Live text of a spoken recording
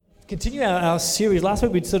continue our series. Last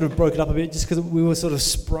week we sort of broke it up a bit just because we were sort of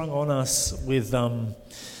sprung on us with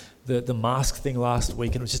the mask thing last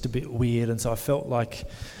week, and it was just a bit weird, and so I felt like...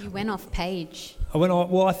 You went off page.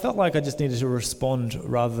 I felt like I just needed to respond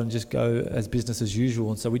rather than just go as business as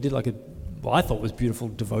usual, and so we did I thought was beautiful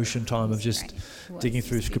devotion time of just digging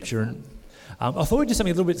through Scripture. And I thought we'd do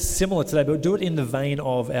something a little bit similar today, but do it in the vein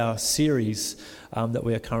of our series that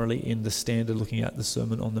we are currently in, The Standard, looking at the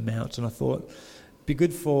Sermon on the Mount, and I thought it'd be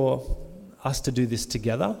good for us to do this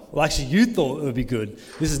together. Well, actually, you thought it would be good.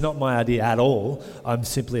 This is not my idea at all. I'm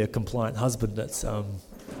simply a compliant husband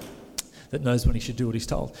that knows when he should do what he's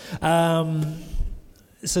told. So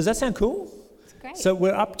does that sound cool? It's great. So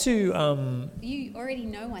we're up to... You already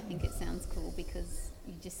know I think it sounds cool because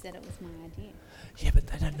you just said it was my idea. Yeah, but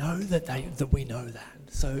they don't know that we know that.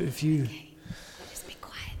 So if you... Okay, I'll just be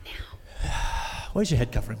quiet now. Where's your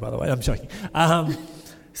head covering, by the way? I'm joking.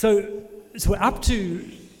 So we're up to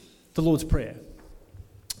the Lord's Prayer,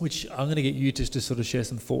 which I'm going to get you to sort of share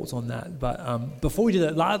some thoughts on that. But before we do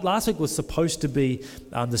that, last week was supposed to be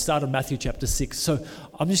the start of Matthew chapter 6. So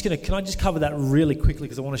can I just cover that really quickly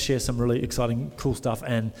because I want to share some really exciting, cool stuff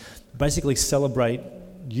and basically celebrate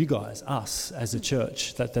you guys, us as a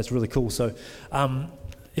church. That's really cool. So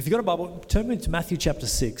if you've got a Bible, turn me to Matthew chapter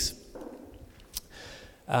 6.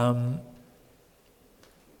 And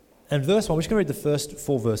verse 1, we're just going to read the first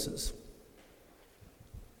 4 verses.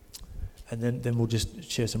 And then we'll just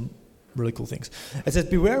share some really cool things. It says,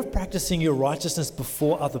 "Beware of practicing your righteousness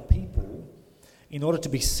before other people in order to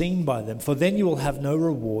be seen by them, for then you will have no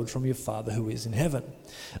reward from your Father who is in heaven.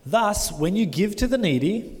 Thus, when you give to the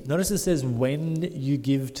needy," notice it says when you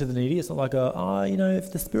give to the needy. It's not like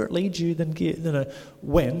if the Spirit leads you, then give. No,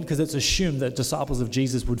 when, because it's assumed that disciples of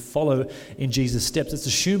Jesus would follow in Jesus' steps. It's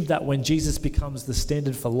assumed that when Jesus becomes the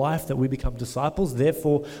standard for life, that we become disciples.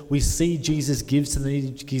 Therefore, we see Jesus gives to the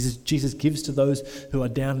needy. Jesus gives to those who are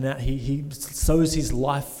down and out. He sows his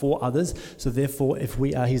life for others. So therefore, if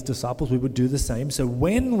we are his disciples, we would do the same. So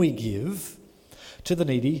when we give to the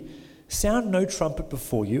needy, sound no trumpet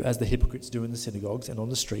before you, as the hypocrites do in the synagogues and on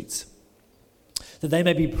the streets, that they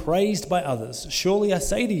may be praised by others. Surely I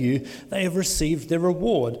say to you, they have received their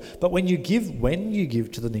reward. But when you give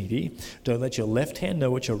to the needy, don't let your left hand know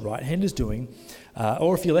what your right hand is doing.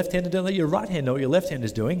 Or if you're left-handed, don't let your right hand know what your left hand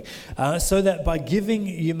is doing, so that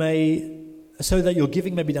your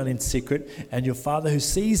giving may be done in secret, and your Father who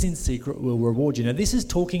sees in secret will reward you. Now, this is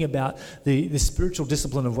talking about the spiritual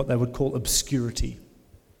discipline of what they would call obscurity.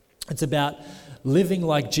 It's about living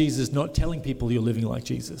like Jesus, not telling people you're living like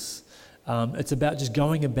Jesus. It's about just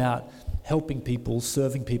going about helping people,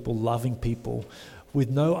 serving people, loving people, with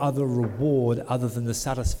no other reward other than the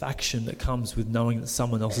satisfaction that comes with knowing that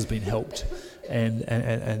someone else has been helped.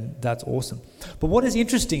 And that's awesome. But what is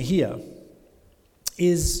interesting here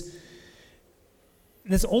is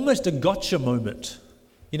there's almost a gotcha moment.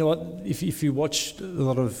 You know what? If you watch a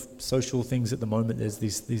lot of social things at the moment, there's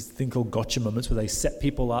these thing called gotcha moments where they set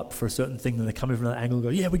people up for a certain thing, and they come in from another angle and go,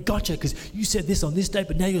 "Yeah, we gotcha because you said this on this date,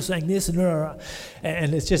 but now you're saying this,"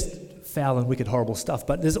 and it's just foul and wicked, horrible stuff.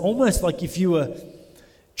 But there's almost like if you were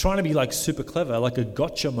trying to be like super clever, like a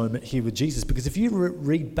gotcha moment here with Jesus, because if you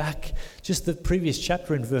read back just the previous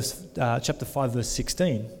chapter in chapter 5, verse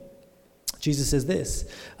 16, Jesus says this.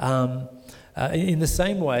 In the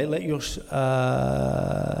same way, let your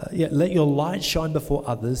light shine before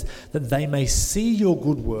others, that they may see your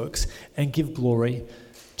good works and give glory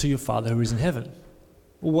to your Father who is in heaven.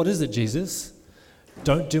 Well, what is it, Jesus?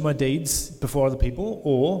 Don't do my deeds before other people,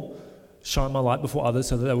 or shine my light before others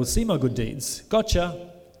so that they will see my good deeds. Gotcha.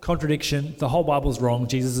 Contradiction. The whole Bible's wrong.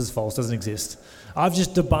 Jesus is false. Doesn't exist. I've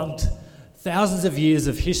just debunked thousands of years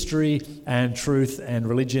of history and truth and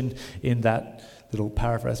religion in that little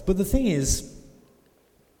paraphrase. But the thing is,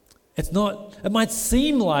 it might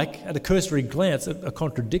seem like, at a cursory glance, a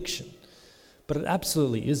contradiction, but it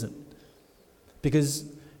absolutely isn't. Because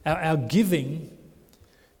our giving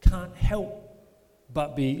can't help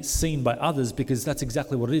but be seen by others, because that's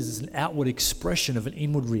exactly what it is. It's an outward expression of an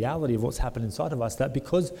inward reality of what's happened inside of us, that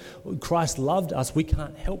because Christ loved us, we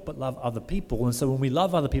can't help but love other people. And so when we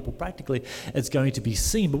love other people practically, it's going to be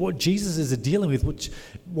seen. But what Jesus is dealing with,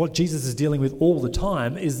 what Jesus is dealing with all the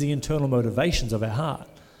time, is the internal motivations of our heart.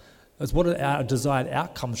 It's what are our desired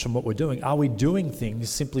outcomes from what we're doing. Are we doing things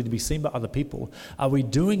simply to be seen by other people? Are we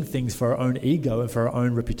doing things for our own ego and for our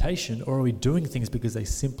own reputation? Or are we doing things because they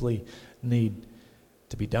simply need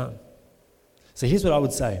to be done? So here's what I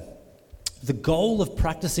would say. The goal of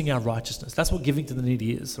practicing our righteousness, that's what giving to the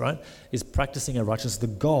needy is, right? Is practicing our righteousness. The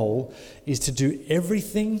goal is to do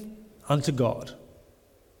everything unto God.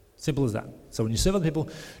 Simple as that. So when you serve other people,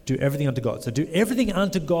 do everything unto God. So do everything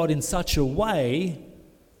unto God in such a way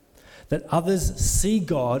that others see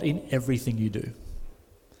God in everything you do.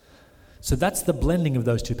 So that's the blending of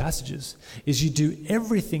those two passages, is you do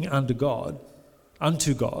everything unto God,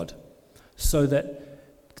 so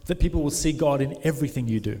that people will see God in everything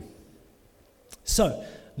you do. So,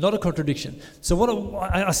 not a contradiction. So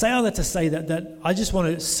I say all that to say that I just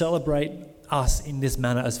want to celebrate us in this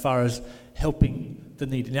manner as far as helping the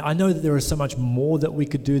needy. Now, I know that there is so much more that we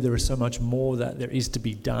could do. There is so much more that there is to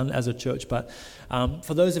be done as a church. But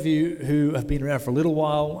for those of you who have been around for a little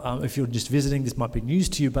while, if you're just visiting, this might be news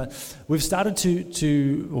to you. But we've started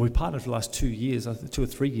we've partnered for the last 2 years, 2 or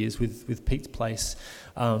 3 years with Pete's Place.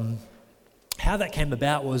 How that came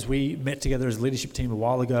about was we met together as a leadership team a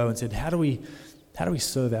while ago and said, how do we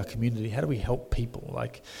serve our community? How do we help people?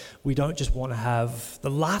 Like, we don't just want to have, the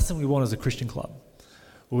last thing we want is a Christian club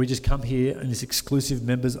where we just come here in this exclusive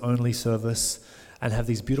members-only service and have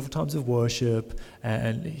these beautiful times of worship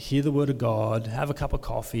and hear the word of God, have a cup of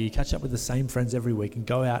coffee, catch up with the same friends every week and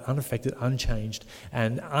go out unaffected, unchanged,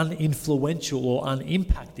 and uninfluential or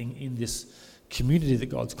unimpacting in this community that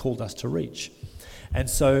God's called us to reach. And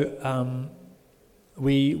so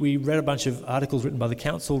we read a bunch of articles written by the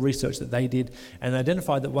council, research that they did, and they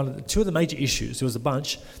identified that two of the major issues, there was a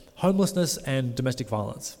bunch, homelessness and domestic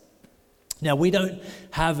violence. Now, we don't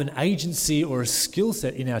have an agency or a skill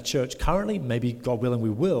set in our church currently, maybe God willing we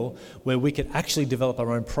will, where we could actually develop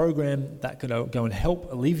our own program that could go and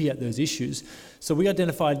help alleviate those issues. So we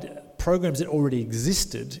identified programs that already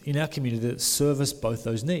existed in our community that service both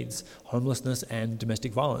those needs, homelessness and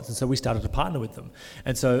domestic violence. And so we started to partner with them.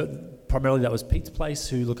 And so primarily that was Pete's Place,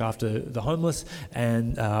 who look after the homeless,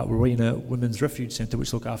 and Rowena Women's Refuge Centre,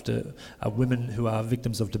 which look after women who are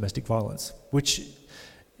victims of domestic violence, which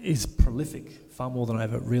is prolific, far more than I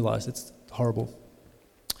ever realised. It's horrible.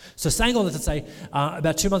 So saying all that to say,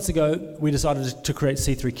 about 2 months ago, we decided to create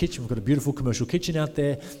C3 Kitchen. We've got a beautiful commercial kitchen out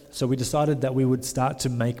there. So we decided that we would start to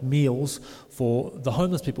make meals for the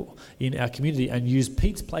homeless people in our community and use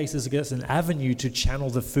Pete's Place as an avenue to channel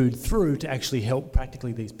the food through to actually help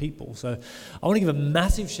practically these people. So I want to give a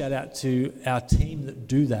massive shout out to our team that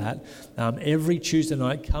do that. Every Tuesday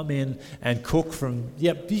night, come in and cook from,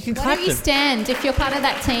 you can clap them. Why don't you stand? If you're part of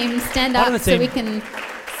that team, stand up so we can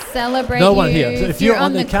celebrate no one you. here. So if you're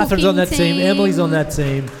on the Catherine's on that team, Emily's on that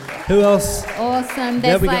team. Who else? Awesome.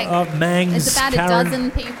 There's Mangs, there's about Karen. a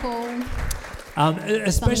dozen people.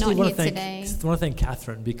 Especially want to thank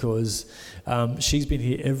Catherine because she's been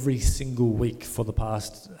here every single week for the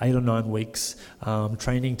past 8 or 9 weeks,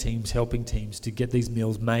 training teams, helping teams to get these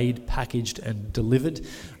meals made, packaged and delivered,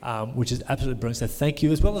 which is absolutely brilliant. So thank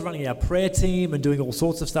you, as well as running our prayer team and doing all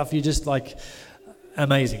sorts of stuff. You're just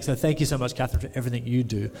amazing. So thank you so much, Catherine, for everything you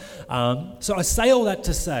do. So I say all that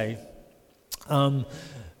to say,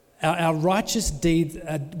 our righteous deeds,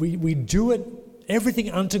 we do it, everything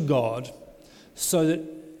unto God, so that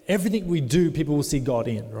everything we do, people will see God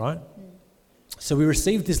in, right? So we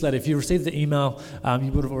received this letter. If you received the email,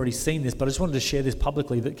 you would have already seen this, but I just wanted to share this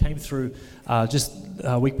publicly that came through just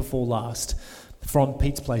a week before last from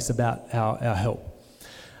Pete's Place about our help.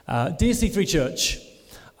 Dear C3 Church,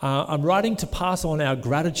 I'm writing to pass on our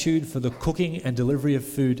gratitude for the cooking and delivery of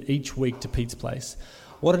food each week to Pete's Place.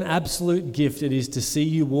 What an absolute gift it is to see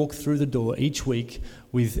you walk through the door each week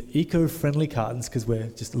with eco-friendly cartons, because we're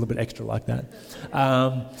just a little bit extra like that,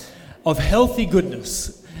 of healthy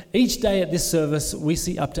goodness. Each day at this service, we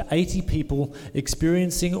see up to 80 people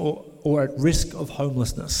experiencing or at risk of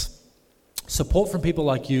homelessness. Support from people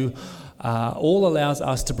like you all allows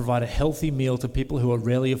us to provide a healthy meal to people who are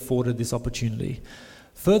rarely afforded this opportunity.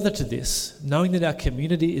 Further to this, knowing that our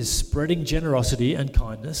community is spreading generosity and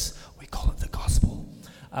kindness, we call it the gospel,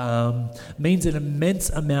 means an immense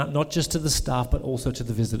amount not just to the staff but also to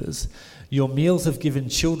the visitors. Your meals have given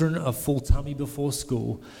children a full tummy before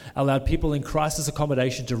school, allowed people in crisis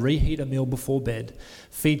accommodation to reheat a meal before bed,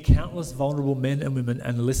 feed countless vulnerable men and women,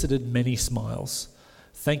 and elicited many smiles.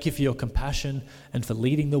 Thank you for your compassion and for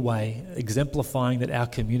leading the way, exemplifying that our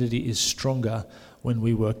community is stronger when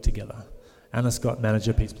we work together. Anna Scott,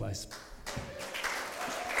 manager, Pete's Place.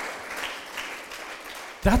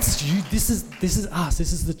 That's you. This is us.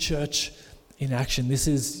 This is the church in action. This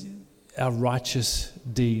is our righteous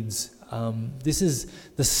deeds. This is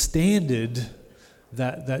the standard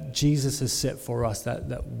that Jesus has set for us,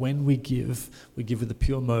 that when we give with a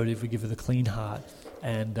pure motive, we give with a clean heart,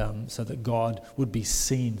 and so that God would be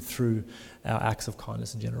seen through our acts of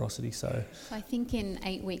kindness and generosity. So I think in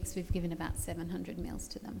 8 weeks we've given about 700 meals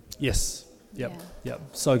to them. Yes. Yep.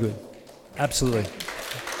 So good. Absolutely.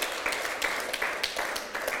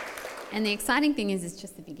 And the exciting thing is it's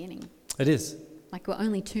just the beginning. It is. Like we're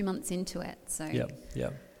only 2 months into it, so. Yeah.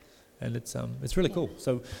 And it's really cool.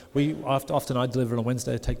 So we often I deliver on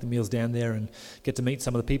Wednesday, take the meals down there and get to meet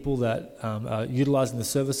some of the people that are utilising the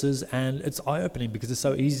services, and it's eye-opening because it's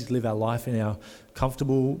so easy to live our life in our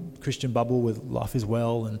comfortable Christian bubble with life is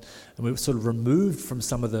well, and we're sort of removed from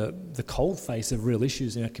some of the cold face of real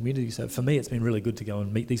issues in our community. So for me, it's been really good to go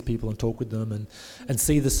and meet these people and talk with them and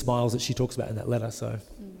see the smiles that she talks about in that letter. So,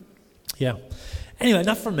 yeah. Anyway,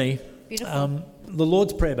 enough from me. Beautiful. The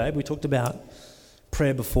Lord's Prayer, babe. We talked about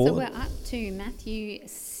prayer before. So we're up to Matthew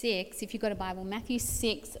 6, if you've got a Bible, Matthew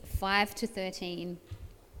 6, 5 to 13.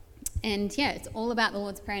 And yeah, it's all about the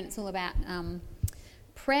Lord's Prayer, and it's all about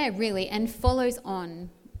prayer really, and follows on.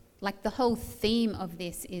 Like the whole theme of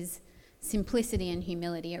this is simplicity and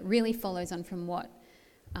humility. It really follows on from what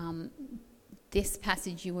this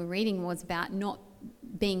passage you were reading was about, not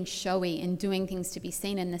being showy and doing things to be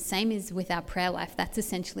seen. And the same is with our prayer life. That's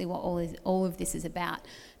essentially what all of this is about.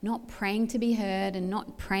 Not praying to be heard and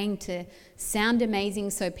not praying to sound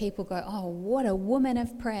amazing so people go, oh, what a woman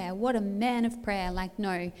of prayer, what a man of prayer. Like,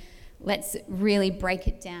 no, let's really break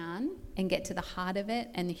it down and get to the heart of it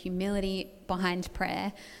and the humility behind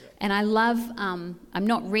prayer. And I love, I'm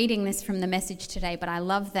not reading this from the Message today, but I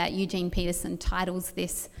love that Eugene Peterson titles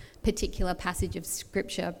this particular passage of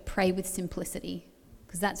Scripture, Pray with Simplicity,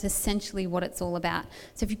 because that's essentially what it's all about.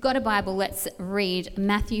 So if you've got a Bible, let's read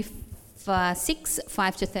Matthew 6,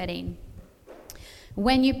 5 to 13.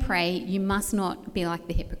 When you pray, you must not be like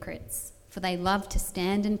the hypocrites, for they love to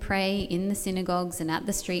stand and pray in the synagogues and at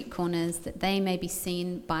the street corners, that they may be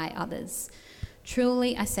seen by others.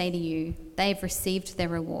 Truly, I say to you, they have received their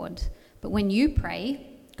reward. But when you pray,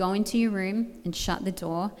 go into your room and shut the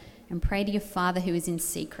door and pray to your Father who is in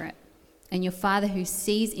secret, and your Father who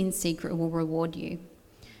sees in secret will reward you.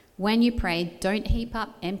 When you pray, don't heap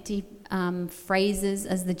up empty phrases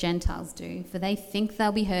as the Gentiles do, for they think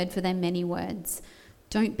they'll be heard for their many words.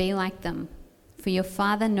 Don't be like them, for your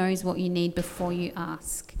Father knows what you need before you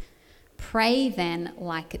ask. Pray then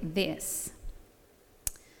like this: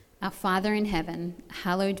 Our Father in heaven,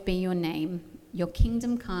 hallowed be your name. Your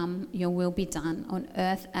kingdom come, your will be done on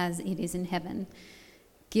earth as it is in heaven.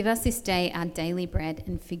 Give us this day our daily bread,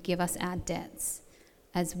 and forgive us our debts,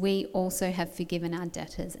 as we also have forgiven our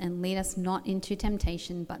debtors. And lead us not into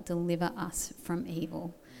temptation, but deliver us from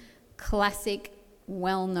evil. Classic,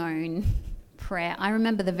 well-known prayer. I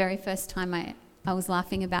remember the very first time I was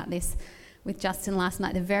laughing about this with Justin last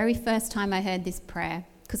night, the very first time I heard this prayer,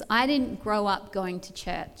 because I didn't grow up going to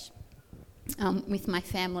church with my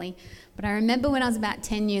family, but I remember when I was about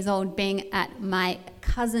 10 years old being at my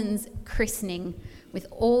cousin's christening with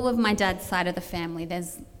all of my dad's side of the family.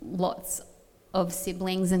 There's lots of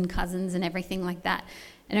siblings and cousins and everything like that.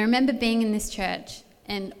 And I remember being in this church,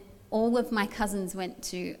 and all of my cousins went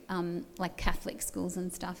to like Catholic schools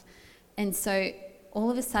and stuff. And so all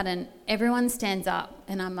of a sudden, everyone stands up,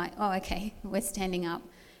 and I'm like, oh, okay, we're standing up.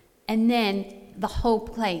 And then the whole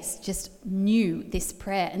place just knew this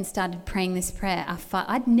prayer and started praying this prayer.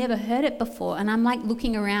 I'd never heard it before, and I'm like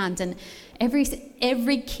looking around, and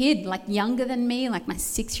every kid like younger than me, like my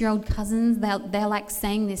 6-year-old cousins, they're like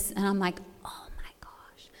saying this, and I'm like, oh my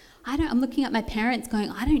gosh, I'm looking at my parents going,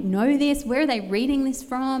 I don't know this. Where are they reading this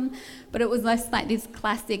from? But it was just like this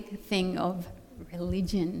classic thing of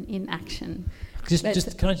religion in action.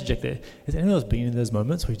 Just can I interject there? Has anyone else been in those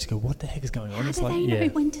moments where you just go, what the heck is going on? How do they know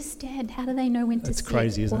when to stand? How do they know when to sit? It's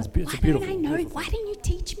crazy, isn't it? It's why beautiful. don't I know? Why didn't you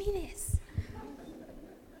teach me this?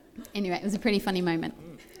 Anyway, it was a pretty funny moment.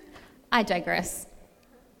 I digress.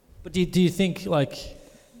 But do you think like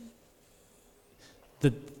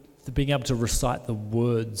the being able to recite the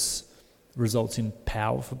words results in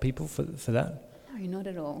power for people for that? No, not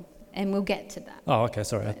at all. And we'll get to that. Oh, okay,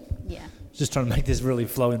 sorry. Yeah. Just trying to make this really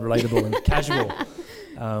flowing, relatable and casual.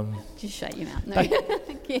 Just shut your mouth. No,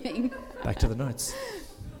 kidding. Back to the notes.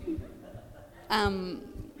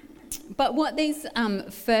 But what these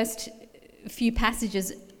first few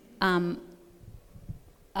passages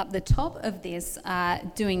up the top of this are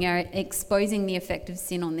doing are exposing the effect of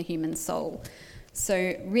sin on the human soul.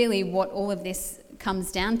 So really what all of this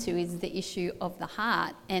comes down to is the issue of the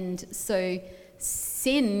heart. And so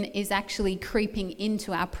sin is actually creeping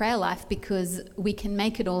into our prayer life because we can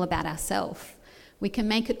make it all about ourselves. We can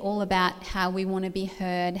make it all about how we want to be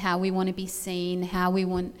heard, how we want to be seen, how we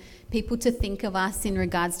want people to think of us in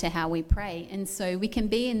regards to how we pray. And so we can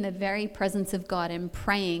be in the very presence of God and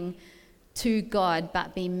praying to God,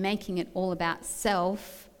 but be making it all about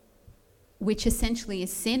self, which essentially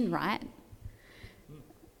is sin, right?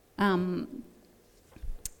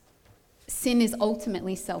 Sin is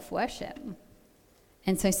ultimately self-worship.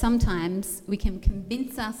 And so sometimes we can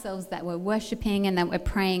convince ourselves that we're worshipping and that we're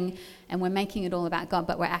praying and we're making it all about God,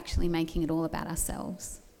 but we're actually making it all about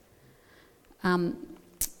ourselves.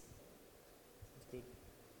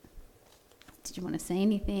 Did you want to say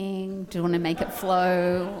anything? Do you want to make it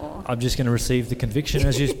flow? Or? I'm just going to receive the conviction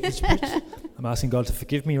as you preach. I'm asking God to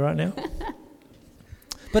forgive me right now.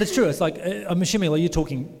 But it's true. It's like, I'm assuming like you're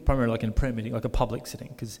talking primarily like in a prayer meeting, like a public setting.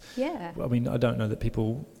 Because, yeah. I mean, I don't know that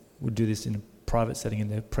people would do this in a private setting in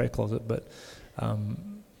their prayer closet, but...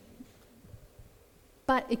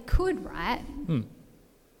 But it could, right?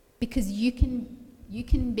 Because you can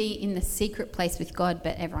be in the secret place with God,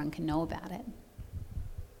 but everyone can know about it.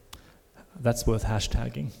 That's worth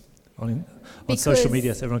hashtagging on social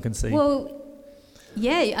media so everyone can see. Well,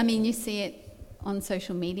 yeah, I mean, you see it on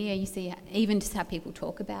social media. You see even just how people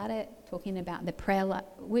talk about it, talking about the prayer life.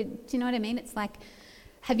 Do you know what I mean? It's like,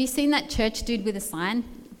 have you seen that church dude with a sign?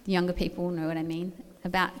 The younger people know what I mean.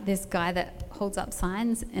 About this guy that holds up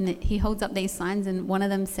signs, and he holds up these signs, and one of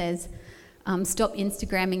them says, stop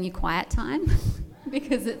Instagramming your quiet time.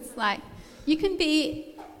 Because it's like, you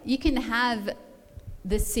can have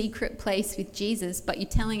the secret place with Jesus, but you're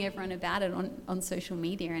telling everyone about it on social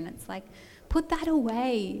media, and it's like, put that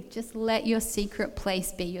away. Just let your secret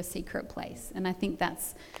place be your secret place. And I think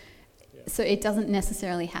so it doesn't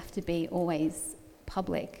necessarily have to be always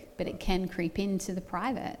public, but it can creep into the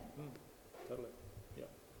private. Totally. Yeah.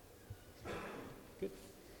 Good.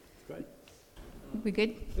 Great. We're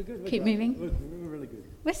good? We're good. Keep moving? We're really good.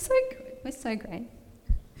 We're so good. We're so great.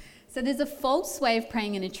 So there's a false way of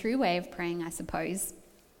praying and a true way of praying, I suppose.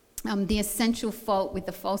 The essential fault with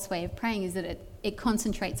the false way of praying is that it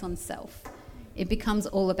concentrates on self. It becomes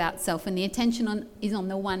all about self, and the attention is on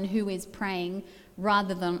the one who is praying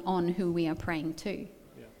rather than on who we are praying to. Yeah.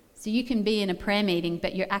 So you can be in a prayer meeting,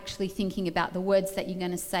 but you're actually thinking about the words that you're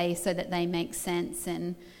going to say so that they make sense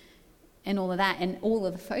and all of that, and all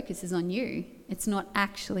of the focus is on you. It's not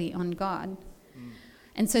actually on God.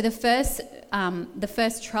 And so the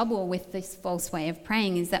first trouble with this false way of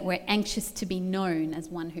praying is that we're anxious to be known as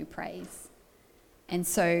one who prays. And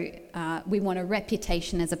so we want a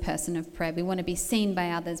reputation as a person of prayer. We want to be seen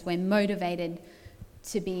by others. We're motivated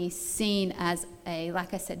to be seen as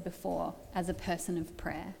like I said before, as a person of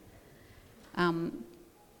prayer.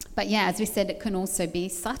 But yeah, as we said, it can also be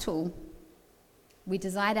subtle. We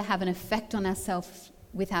desire to have an effect on ourselves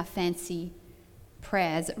with our fancy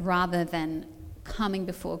prayers rather than coming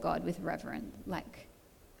before God with reverence,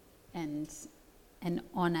 and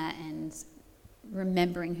honor and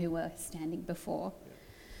remembering who we're standing before.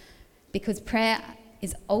 Because prayer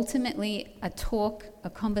is ultimately a talk, a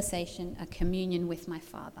conversation, a communion with my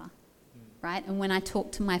Father, right? And when I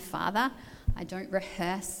talk to my Father, I don't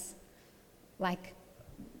rehearse like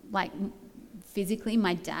physically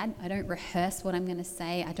my dad. I don't rehearse what I'm going to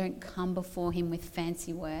say. I don't come before him with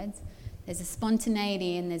fancy words. There's a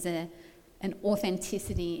spontaneity and there's an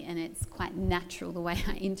authenticity, and it's quite natural the way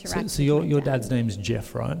I interact. So your dad's name's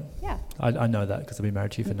Jeff, right? Yeah. I know that because I've been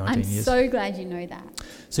married to you for 19 years. I'm so glad you know that.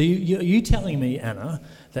 So you telling me, Anna,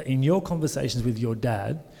 that in your conversations with your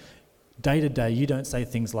dad, day to day, you don't say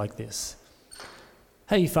things like this.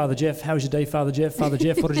 Hey, Father Jeff, how was your day, Father Jeff? Father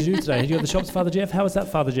Jeff, what did you do today? Did you go to the shops, Father Jeff? How was that,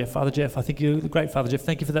 Father Jeff? Father Jeff, I think you're great, Father Jeff.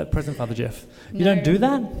 Thank you for that present, Father Jeff. You don't do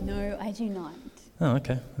that? No, I do not. Oh,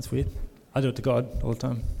 okay. That's weird. I do it to God all the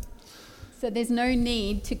time. So there's no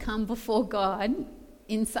need to come before God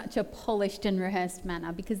in such a polished and rehearsed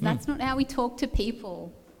manner, because that's not how we talk to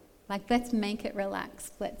people. Like, let's make it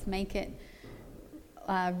relaxed. Let's make it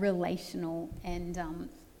relational and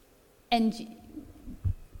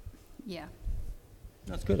yeah.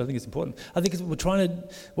 That's good. I think it's important. I think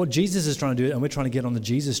what Jesus is trying to do, and we're trying to get on the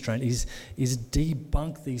Jesus train, is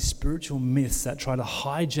debunk these spiritual myths that try to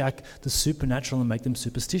hijack the supernatural and make them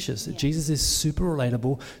superstitious. Yeah. Jesus is super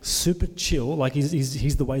relatable, super chill, like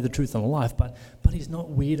he's the way, the truth, and the life, but he's not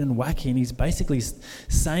weird and wacky, and he's basically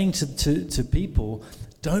saying to people,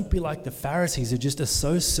 don't be like the Pharisees who just are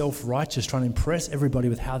so self-righteous, trying to impress everybody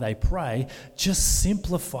with how they pray. Just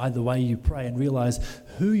simplify the way you pray and realize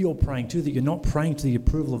who you're praying to, that you're not praying to the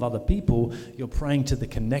approval of other people, you're praying to the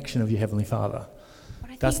connection of your Heavenly Father.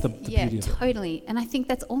 That's the beauty of it. Yeah, totally. And I think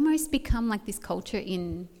that's almost become like this culture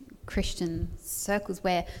in Christian circles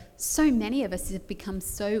where so many of us have become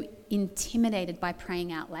so intimidated by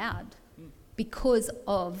praying out loud because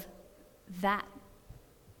of that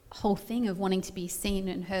whole thing of wanting to be seen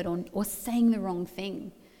and heard or saying the wrong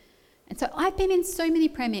thing. And so I've been in so many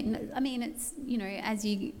prayer meetings. I mean, it's, as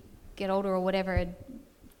you get older or whatever, it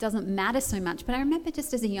doesn't matter so much. But I remember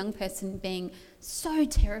just as a young person being so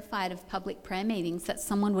terrified of public prayer meetings that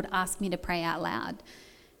someone would ask me to pray out loud,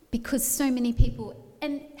 because so many people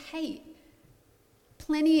And hey,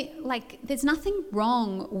 there's nothing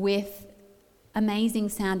wrong with amazing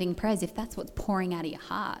sounding prayers if that's what's pouring out of your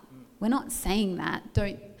heart. We're not saying that,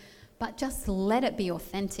 but just let it be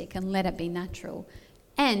authentic and let it be natural.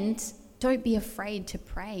 And don't be afraid to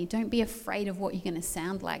pray. Don't be afraid of what you're going to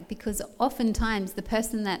sound like, because oftentimes the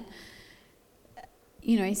person that,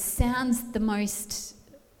 sounds the most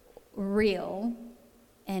real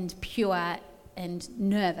and pure and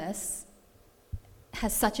nervous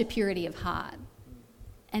has such a purity of heart.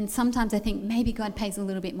 And sometimes I think maybe God pays a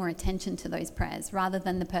little bit more attention to those prayers rather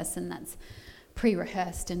than the person that's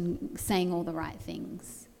pre-rehearsed and saying all the right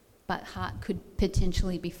things, but heart could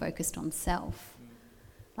potentially be focused on self.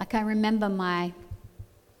 Like I remember my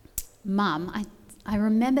mum, I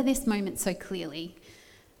remember this moment so clearly.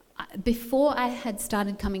 Before I had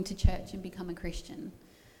started coming to church and become a Christian,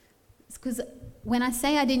 it's because when I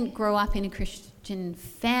say I didn't grow up in a Christian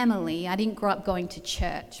family, I didn't grow up going to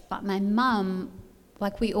church, but my mum,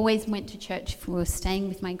 we always went to church if we were staying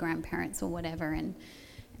with my grandparents or whatever,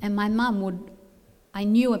 and my mum I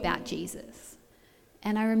knew about Jesus.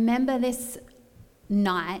 And I remember this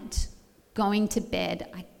night going to bed,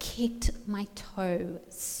 I kicked my toe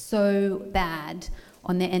so bad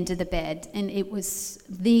on the end of the bed, and it was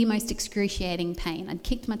the most excruciating pain. I'd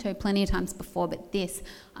kicked my toe plenty of times before, but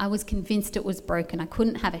I was convinced it was broken. I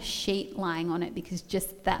couldn't have a sheet lying on it because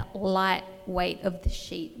just that light weight of the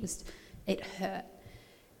sheet it hurt.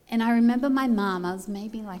 And I remember my mum, I was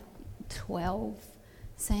maybe 12,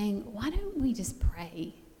 saying, why don't we just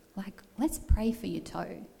pray? Let's pray for your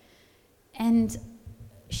toe. And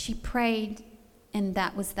she prayed, and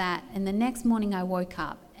that was that. And the next morning I woke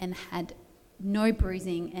up and had no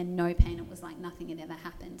bruising and no pain. It was like nothing had ever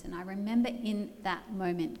happened. And I remember in that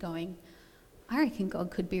moment going, I reckon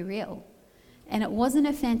God could be real. And it wasn't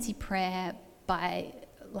a fancy prayer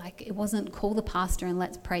it wasn't call the pastor and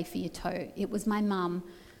let's pray for your toe. It was my mum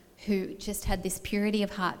who just had this purity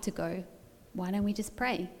of heart to go, why don't we just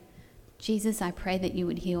pray? Jesus, I pray that you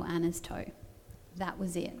would heal Anna's toe. That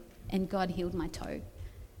was it. And God healed my toe.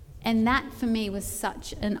 And that for me was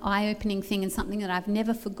such an eye-opening thing and something that I've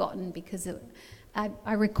never forgotten, because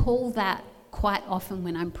I recall that quite often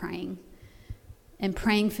when I'm praying and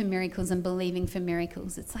praying for miracles and believing for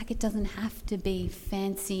miracles. It's it doesn't have to be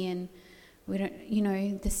fancy, and we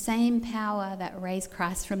don't, the same power that raised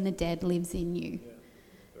Christ from the dead lives in you. Yeah,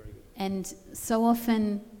 very good. And so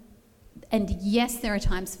often, and yes, there are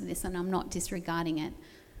times for this, and I'm not disregarding it,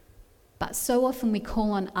 but so often we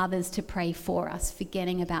call on others to pray for us,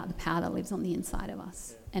 forgetting about the power that lives on the inside of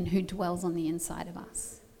us and who dwells on the inside of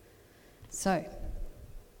us. So,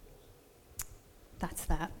 that's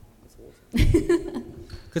that. That's awesome.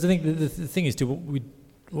 Because I think the thing is, too,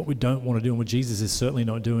 what we don't want to do, and what Jesus is certainly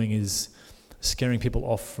not doing, is scaring people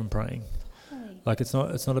off from praying.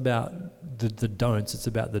 Totally. It's not about the don'ts, it's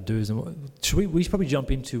about the do's. And we should probably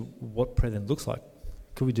jump into what prayer then looks like.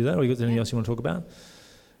 Could we do that, or you got anything else you want to talk about?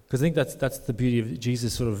 Because I think that's the beauty of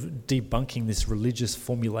Jesus sort of debunking this religious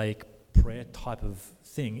formulaic prayer type of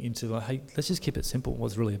thing into hey, let's just keep it simple, what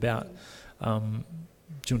it's really about. Do you want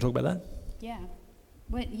to talk about that? Yeah.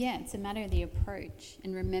 Well, yeah, it's a matter of the approach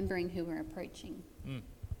and remembering who we're approaching. Mm.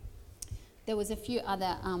 There was a few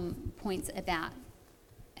other points about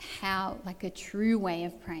how, a true way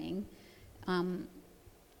of praying.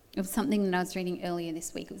 It was something that I was reading earlier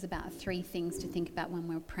this week. It was about 3 things to think about when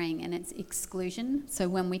we're praying, and it's exclusion. So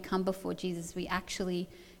when we come before Jesus, we actually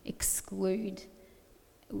exclude,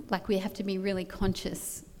 we have to be really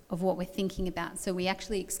conscious of what we're thinking about. So we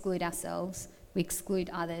actually exclude ourselves, we exclude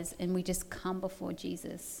others, and we just come before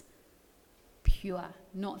Jesus pure,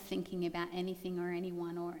 not thinking about anything or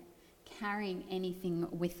anyone or carrying anything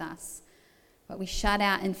with us. But we shut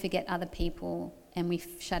out and forget other people, and we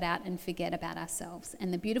shut out and forget about ourselves.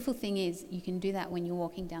 And the beautiful thing is, you can do that when you're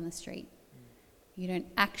walking down the street. You don't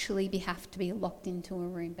actually have to be locked into a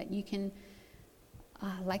room, but you can,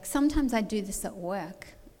 sometimes I do this at work,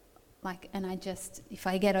 and I just, if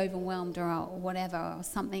I get overwhelmed or whatever, or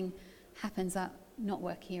something happens, not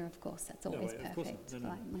work here, of course, that's always perfect,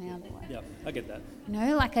 my other work. Yeah, I get that.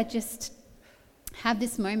 I just have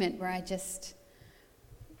this moment where I just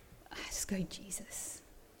go, Jesus,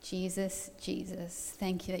 Jesus, Jesus,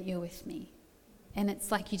 thank you that you're with me. And it's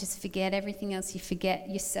you just forget everything else. You forget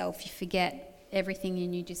yourself. You forget everything,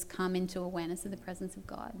 and you just come into awareness of the presence of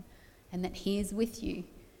God and that he is with you.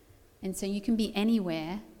 And so you can be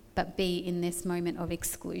anywhere but be in this moment of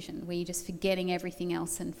exclusion where you're just forgetting everything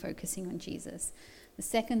else and focusing on Jesus. The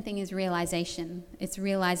second thing is realization. It's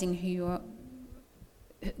realizing who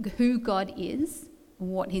God is,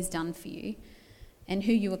 what he's done for you, and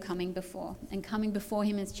who you are coming before, and coming before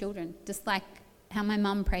him as children. Just like how my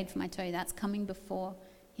mum prayed for my toe, that's coming before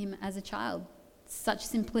him as a child. Such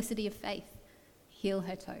simplicity of faith. Heal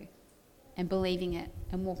her toe and believing it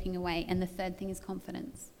and walking away. And the third thing is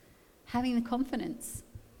confidence. Having the confidence.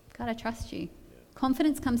 God, I trust you.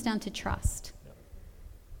 Confidence comes down to trust.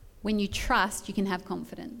 When you trust, you can have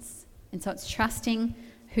confidence. And so it's trusting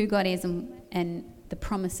who God is and the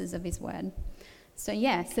promises of his word. So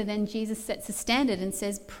then Jesus sets a standard and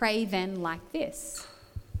says, pray then like this.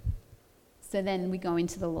 So then we go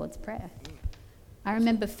into the Lord's Prayer. I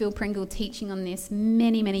remember Phil Pringle teaching on this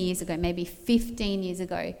many, many years ago, maybe 15 years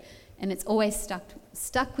ago. And it's always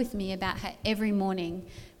stuck with me about how every morning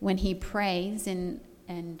when he prays and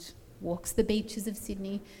walks the beaches of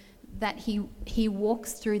Sydney, that he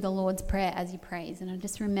walks through the Lord's Prayer as he prays. And I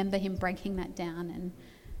just remember him breaking that down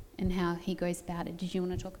and how he goes about it. Did you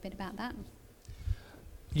want to talk a bit about that?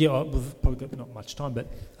 Yeah, we've probably got not much time, but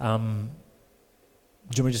do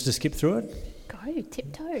you want me just to skip through it? Go,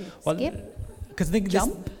 tiptoe, skip. Because I think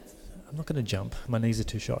jump. I'm not going to jump. My knees are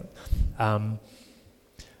too short. But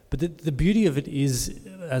the beauty of it is,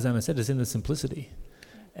 as Anna said, is in the simplicity.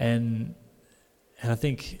 And I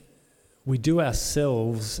think we do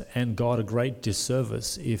ourselves and God a great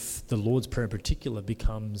disservice if the Lord's Prayer in particular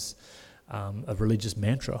becomes a religious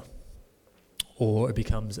mantra, or it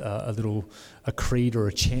becomes a creed or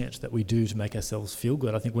a chant that we do to make ourselves feel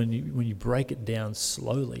good. I think when you break it down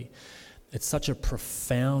slowly, it's such a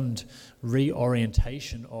profound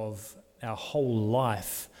reorientation of our whole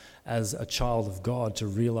life as a child of God to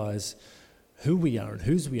realize who we are and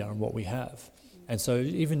whose we are and what we have. And so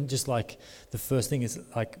even just like the first thing is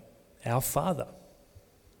like our Father.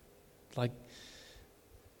 Like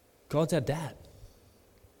God's our dad,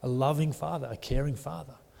 a loving Father, a caring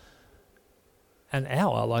Father. And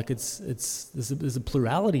there's a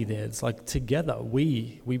plurality there. It's like together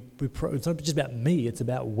it's not just about me, it's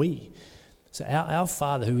about we. So our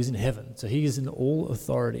Father who is in heaven, so he is in all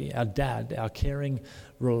authority, our dad, our caring,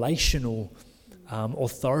 relational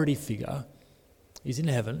authority figure, is in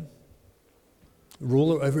heaven,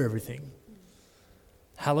 ruler over everything.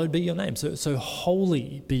 Hallowed be your name. So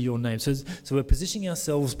holy be your name. So we're positioning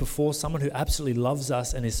ourselves before someone who absolutely loves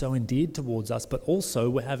us and is so endeared towards us, but also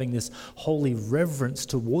we're having this holy reverence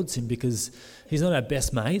towards him because he's not our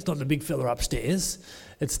best mate, he's not the big fella upstairs.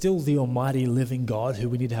 It's still the almighty living God who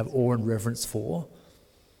we need to have awe and reverence for.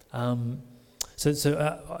 Our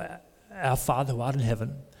Father who art in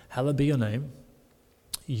heaven, hallowed be your name.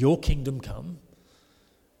 Your kingdom come,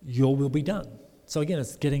 your will be done. So again,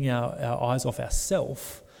 it's getting our eyes off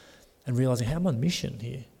ourselves and realising, hey, I'm on mission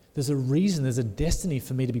here. There's a reason, there's a destiny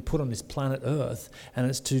for me to be put on this planet Earth, and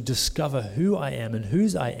it's to discover who I am and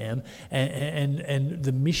whose I am and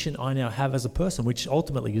the mission I now have as a person, which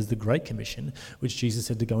ultimately is the Great Commission, which Jesus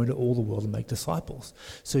said to go into all the world and make disciples.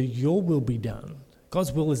 So your will be done.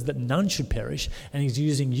 God's will is that none should perish, and he's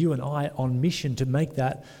using you and I on mission to make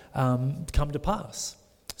that come to pass.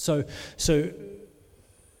 So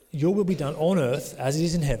your will be done on earth as it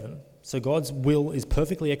is in heaven. So God's will is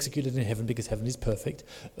perfectly executed in heaven because heaven is perfect.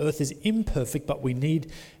 Earth is imperfect, but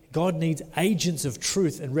God needs agents of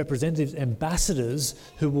truth and representatives, ambassadors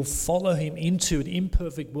who will follow him into an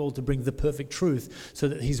imperfect world to bring the perfect truth so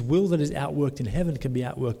that his will that is outworked in heaven can be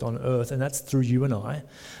outworked on earth, and that's through you and I.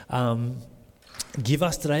 Give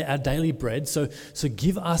us today our daily bread. So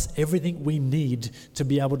give us everything we need to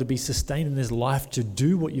be able to be sustained in this life to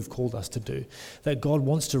do what you've called us to do. That God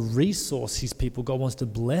wants to resource his people. God wants to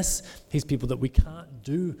bless his people, that we can't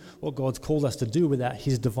do what God's called us to do without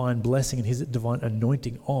his divine blessing and his divine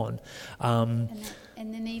anointing on. And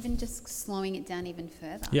then even just slowing it down even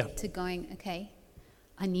further to going, okay,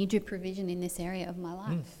 I need your provision in this area of my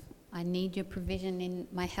life. I need your provision in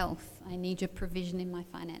my health. I need your provision in my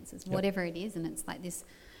finances, whatever it is. And it's like this,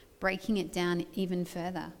 breaking it down even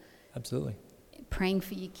further. Absolutely. Praying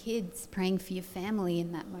for your kids, praying for your family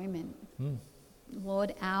in that moment.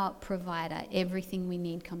 Lord, our provider, everything we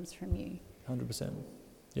need comes from you. 100%.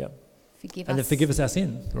 Yeah. And then forgive us our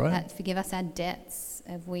sin, right? Forgive us our debts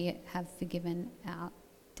as we have forgiven our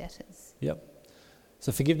debtors. Yep.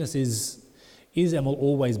 So forgiveness is and will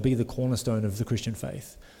always be the cornerstone of the Christian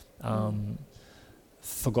faith.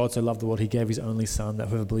 For God so loved the world, he gave his only Son, that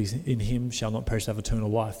whoever believes in him shall not perish, have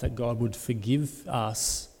eternal life. That God would forgive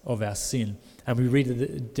us of our sin. And we read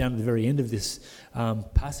it down at the very end of this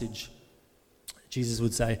passage. Jesus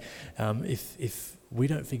would say, if we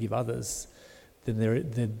don't forgive others, then there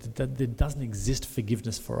doesn't exist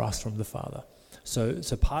forgiveness for us from the Father. So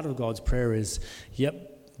part of God's prayer is,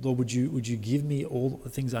 Lord, would you give me all the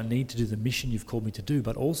things I need to do the mission you've called me to do,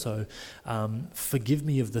 but also forgive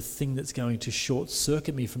me of the thing that's going to short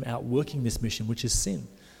circuit me from outworking this mission, which is sin.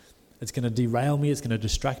 It's going to derail me. It's going to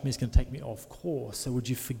distract me. It's going to take me off course. So would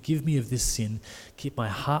you forgive me of this sin, keep my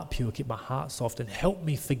heart pure, keep my heart soft, and help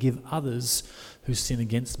me forgive others who sin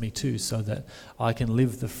against me too, so that I can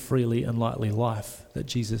live the freely and lightly life that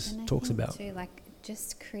Jesus talks about. Too, like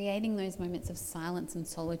just creating those moments of silence and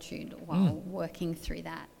solitude while working through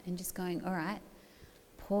that, and just going, all right,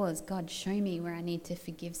 pause. God, show me where I need to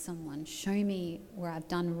forgive someone. Show me where I've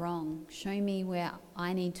done wrong. Show me where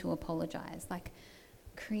I need to apologize. Like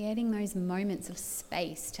creating those moments of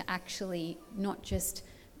space to actually not just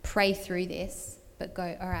pray through this, but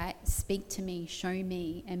go, all right, speak to me, show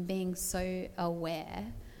me, and being so aware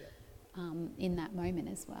in that moment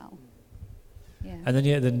as well. Yeah. And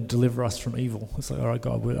then deliver us from evil. It's like, all right,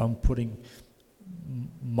 God, I'm putting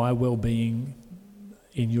my well-being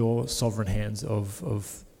in your sovereign hands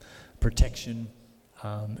of protection,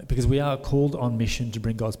 because we are called on mission to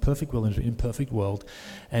bring God's perfect will into an imperfect world,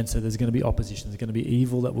 and so there's going to be opposition. There's going to be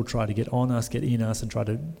evil that will try to get on us, get in us, and try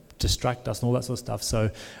to distract us and all that sort of stuff. So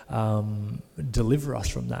deliver us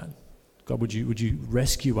from that. God, would you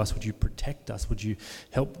rescue us? Would you protect us? Would you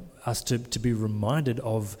help us to be reminded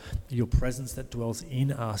of your presence that dwells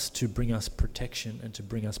in us to bring us protection and to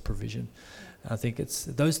bring us provision? I think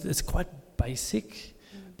it's quite basic,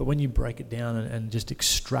 but when you break it down and just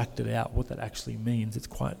extract it out, what that actually means, it's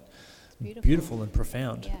quite beautiful and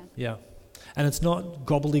profound. Yeah. And it's not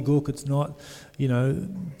gobbledygook. It's not,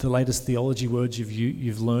 the latest theology words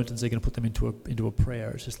you've learnt, and so you're going to put them into a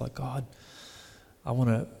prayer. It's just like, God, I want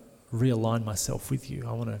to realign myself with you.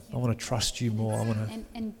 I want to trust you more. I want to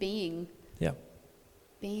and being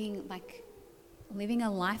like living a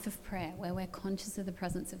life of prayer where we're conscious of the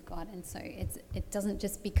presence of God, and so it doesn't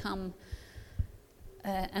just become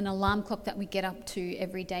an alarm clock that we get up to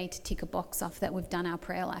every day to tick a box off that we've done our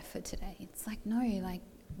prayer life for today. It's like, no, like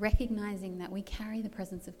recognizing that we carry the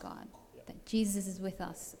presence of God, that Jesus is with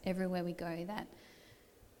us everywhere we go, that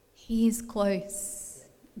he is close,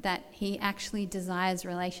 that he actually desires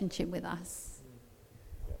relationship with us,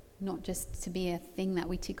 not just to be a thing that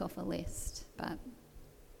we tick off a list, but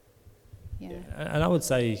And I would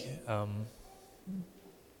say,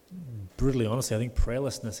 brutally honestly, I think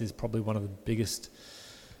prayerlessness is probably one of the biggest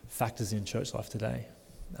factors in church life today.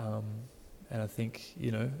 And I think,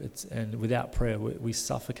 and without prayer, we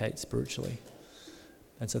suffocate spiritually.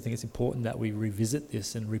 And so I think it's important that we revisit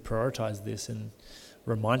this and reprioritize this and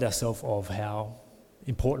remind ourselves of how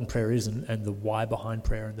important prayer is and the why behind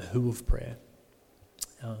prayer and the who of prayer.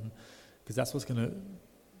 Because that's what's going to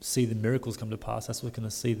see the miracles come to pass. That's what's going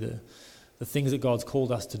to see the things that God's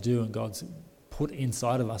called us to do and God's put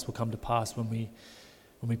inside of us will come to pass when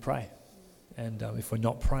we pray. And if we're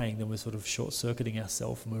not praying, then we're sort of short-circuiting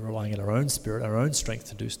ourselves and we're relying on our own spirit, our own strength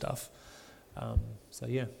to do stuff.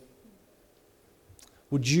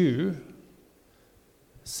 Would you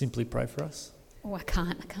simply pray for us? Oh, I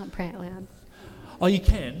can't pray out loud. Oh, you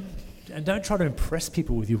can. And don't try to impress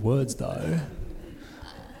people with your words, though.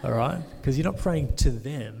 All right? Because you're not praying to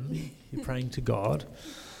them, you're praying to God.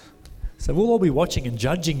 So we'll all be watching and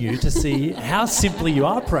judging you to see how simply you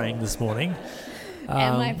are praying this morning.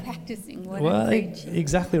 Am I practicing what I'm preaching?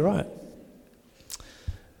 Exactly right.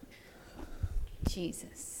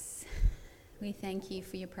 Jesus, we thank you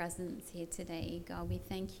for your presence here today. God, we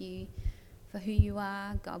thank you for who you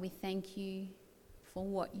are. God, we thank you for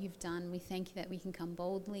what you've done. We thank you that we can come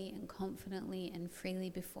boldly and confidently and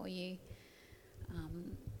freely before you.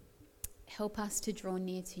 Help us to draw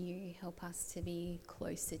near to you. Help us to be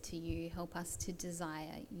closer to you. Help us to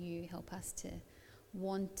desire you. Help us to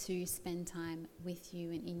want to spend time with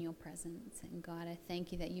you and in your presence. And God, I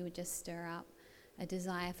thank you that you would just stir up a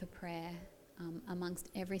desire for prayer amongst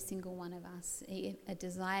every single one of us, a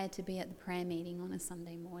desire to be at the prayer meeting on a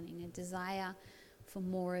Sunday morning, a desire for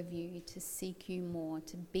more of you, to seek you more,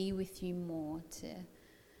 to be with you more,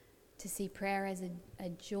 to see prayer as a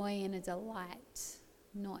joy and a delight,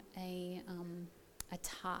 not a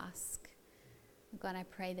task. God, I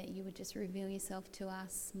pray that you would just reveal yourself to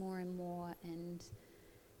us more and more, and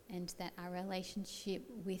that our relationship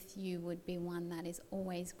with you would be one that is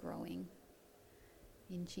always growing.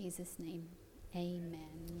 In Jesus' name,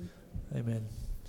 amen. Amen.